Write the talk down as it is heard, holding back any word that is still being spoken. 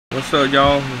What's up,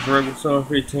 y'all? It's Rebel Sun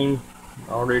 15.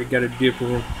 Already got a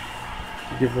dipping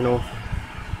off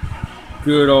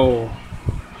good old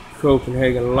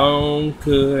Copenhagen long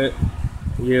cut.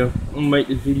 Yeah, I'm gonna make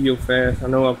this video fast. I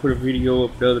know I put a video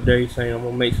up the other day saying I'm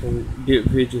gonna make some dip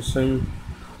videos soon.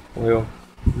 Well,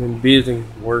 been busy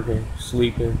working,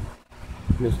 sleeping,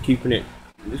 just keeping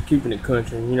it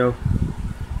country, you know.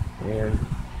 And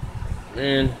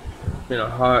man, it's been a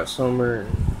hot summer,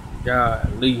 and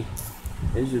golly,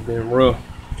 it's just been rough.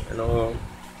 And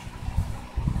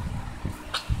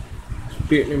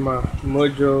spitting in my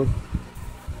mud jug,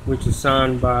 which is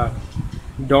signed by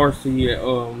Darcy at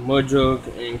Mud Jug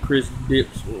and Chris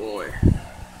Dips One.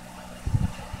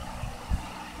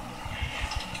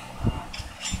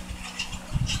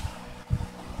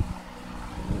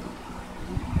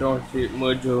 Darcy at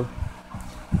Mud Jug.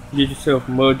 Get yourself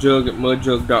a Mud Jug at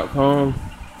mudjug.com.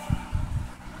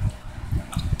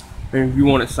 And if you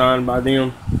want it signed by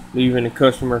them, leave in the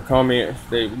customer comments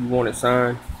that you want it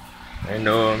signed. And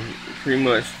pretty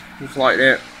much just like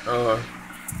that.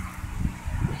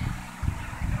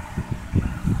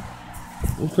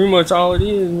 Pretty much all it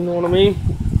is, you know what I mean?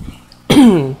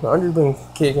 I just been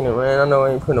kicking it, man. I know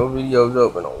I ain't put no videos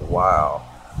up in a while.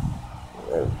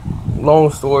 And long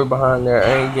story behind that.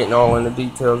 I ain't getting all in the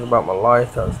details about my life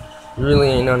because it really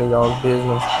ain't none of y'all's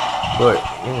business. But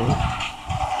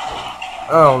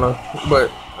I don't know. But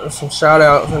some shout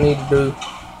outs I need to do.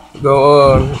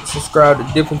 Go subscribe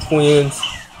to Dippin' Twins,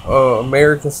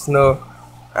 American Snuff,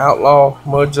 Outlaw,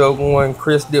 Mud Jug One,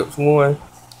 Chris Dips One.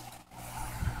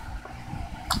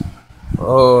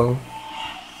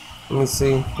 Let me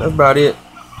see. That's about it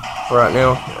right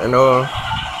now. And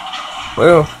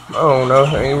well, I don't know.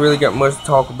 I ain't really got much to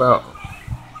talk about.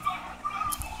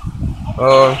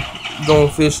 Going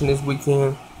fishing this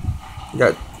weekend.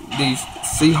 Got these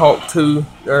Seahawk 2.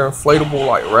 They're inflatable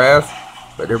like rafts,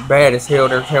 but they're bad as hell.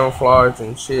 They're camouflage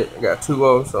and shit. I got 2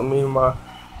 of them. So me and my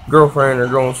girlfriend are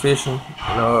going fishing,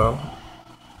 and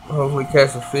hopefully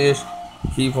catch a fish,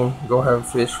 keep them, go have a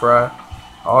fish fry,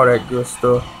 all that good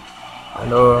stuff.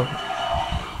 And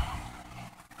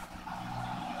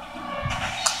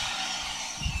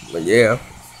but yeah.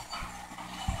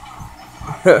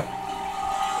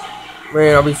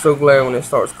 Man, I'll be so glad when it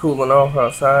starts cooling off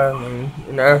outside. And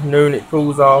in the afternoon it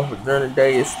cools off, but during the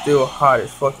day it's still hot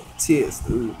as fucking tits,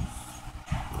 dude.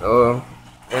 And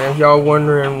if y'all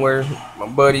wondering where my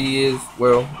buddy is,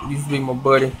 well, used to be my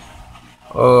buddy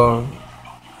that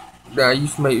I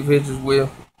used to make videos with.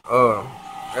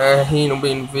 He ain't gonna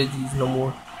be in the videos no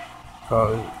more.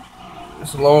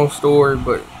 It's a long story,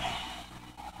 but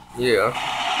yeah,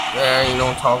 I ain't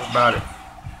gonna talk about it.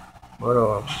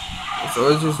 But so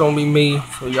it's just gonna be me.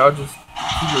 So y'all just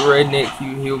keep it redneck,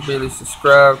 keep it hillbilly.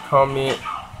 Subscribe, comment,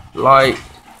 like,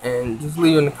 and just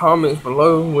leave in the comments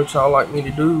below what y'all like me to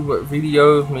do. What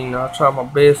videos? I mean, I'll try my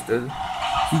best to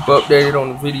keep updated on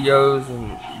the videos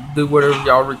and do whatever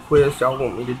y'all request y'all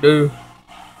want me to do.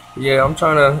 Yeah, I'm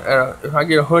trying to, if I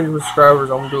get 100 subscribers,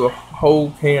 I'm gonna do a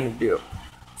whole can of dip.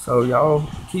 So y'all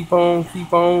keep on.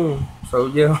 So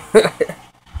yeah,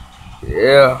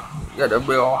 yeah, got that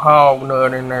big old hog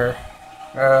nut in there.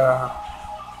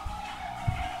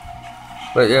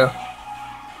 But yeah,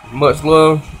 much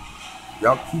love.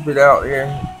 Y'all keep it out there.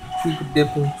 Keep it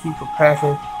dipping, keep it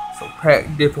packing. So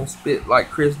pack, dip, and spit like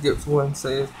Chris Dips One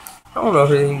says. I don't know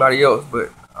if it's anybody else, but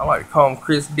I like to call him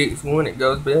Chris Dips One. It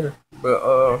goes better. But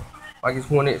like it's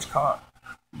 1-inch cock.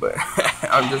 But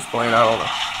I'm just playing, I don't know.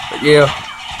 But yeah,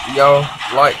 y'all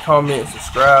like, comment,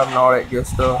 subscribe, and all that good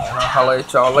stuff. And I'll holler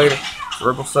at y'all later.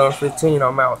 Rebel Sun 15,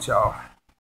 I'm out, y'all.